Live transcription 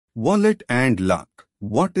Wallet and luck.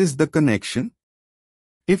 What is the connection?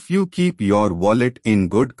 If you keep your wallet in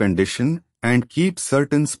good condition and keep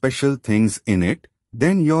certain special things in it,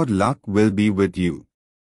 then your luck will be with you.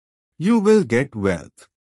 You will get wealth.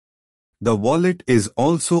 The wallet is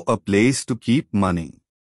also a place to keep money.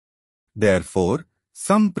 Therefore,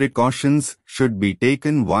 some precautions should be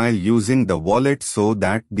taken while using the wallet so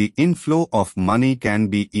that the inflow of money can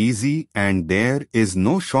be easy and there is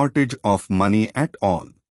no shortage of money at all.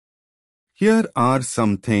 Here are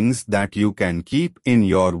some things that you can keep in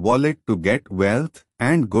your wallet to get wealth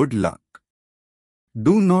and good luck.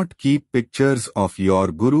 Do not keep pictures of your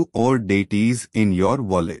guru or deities in your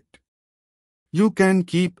wallet. You can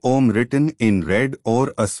keep Om written in red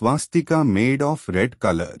or a swastika made of red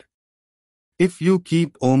color. If you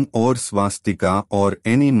keep Om or swastika or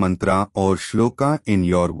any mantra or shloka in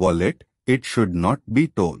your wallet, it should not be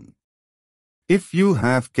torn. If you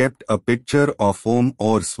have kept a picture of Om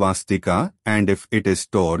or swastika and if it is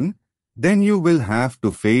torn, then you will have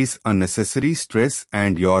to face unnecessary stress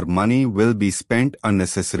and your money will be spent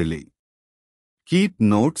unnecessarily. Keep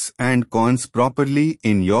notes and coins properly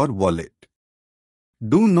in your wallet.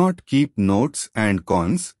 Do not keep notes and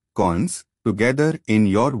coins together in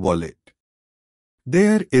your wallet.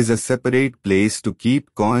 There is a separate place to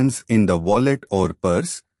keep coins in the wallet or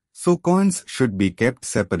purse, so coins should be kept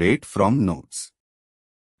separate from notes.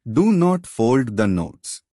 Do not fold the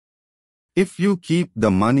notes. If you keep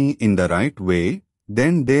the money in the right way,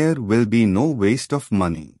 then there will be no waste of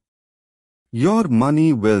money. Your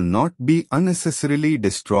money will not be unnecessarily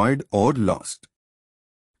destroyed or lost.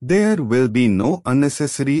 There will be no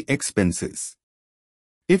unnecessary expenses.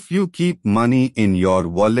 If you keep money in your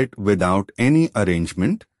wallet without any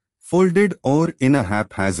arrangement, folded or in a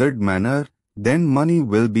haphazard manner, then money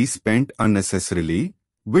will be spent unnecessarily,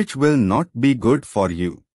 which will not be good for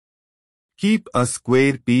you. Keep a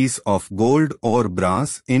square piece of gold or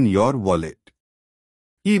brass in your wallet.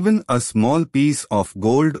 Even a small piece of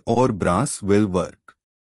gold or brass will work.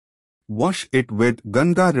 Wash it with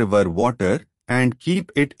Ganga river water and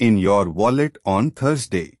keep it in your wallet on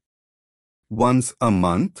Thursday. Once a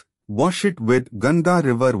month, wash it with Ganga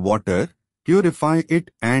river water, purify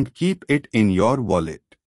it and keep it in your wallet.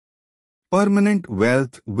 Permanent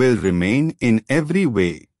wealth will remain in every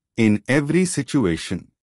way, in every situation.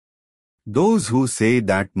 Those who say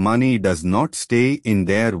that money does not stay in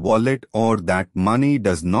their wallet or that money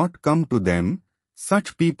does not come to them,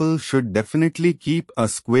 such people should definitely keep a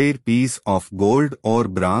square piece of gold or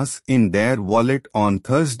brass in their wallet on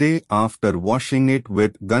Thursday after washing it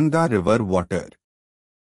with Ganga river water.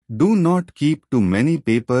 Do not keep too many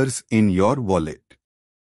papers in your wallet.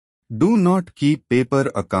 Do not keep paper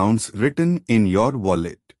accounts written in your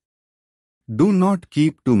wallet. Do not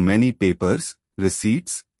keep too many papers,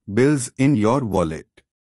 receipts, bills in your wallet.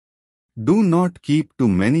 Do not keep too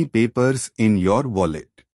many papers in your wallet.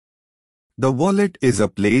 The wallet is a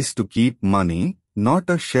place to keep money, not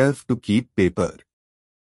a shelf to keep paper.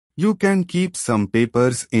 You can keep some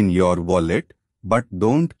papers in your wallet, but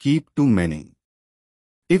don't keep too many.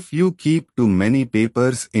 If you keep too many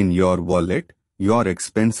papers in your wallet, your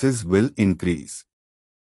expenses will increase.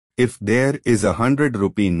 If there is a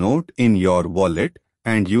 100-rupee note in your wallet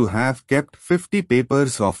and you have kept 50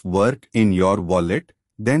 papers of work in your wallet,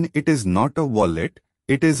 then it is not a wallet,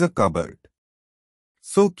 it is a cupboard.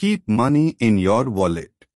 So keep money in your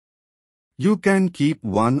wallet. You can keep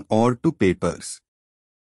 1 or 2 papers.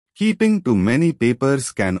 Keeping too many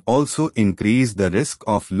papers can also increase the risk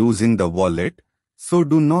of losing the wallet, so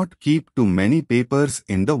do not keep too many papers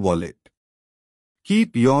in the wallet.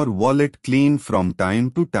 Keep your wallet clean from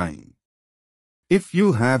time to time. If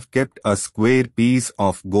you have kept a square piece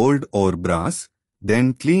of gold or brass,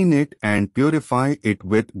 then clean it and purify it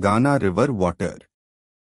with Ganga river water.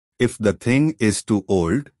 If the thing is too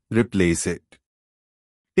old, replace it.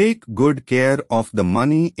 Take good care of the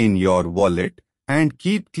money in your wallet and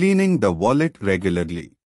keep cleaning the wallet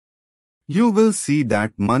regularly. You will see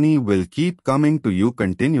that money will keep coming to you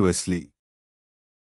continuously.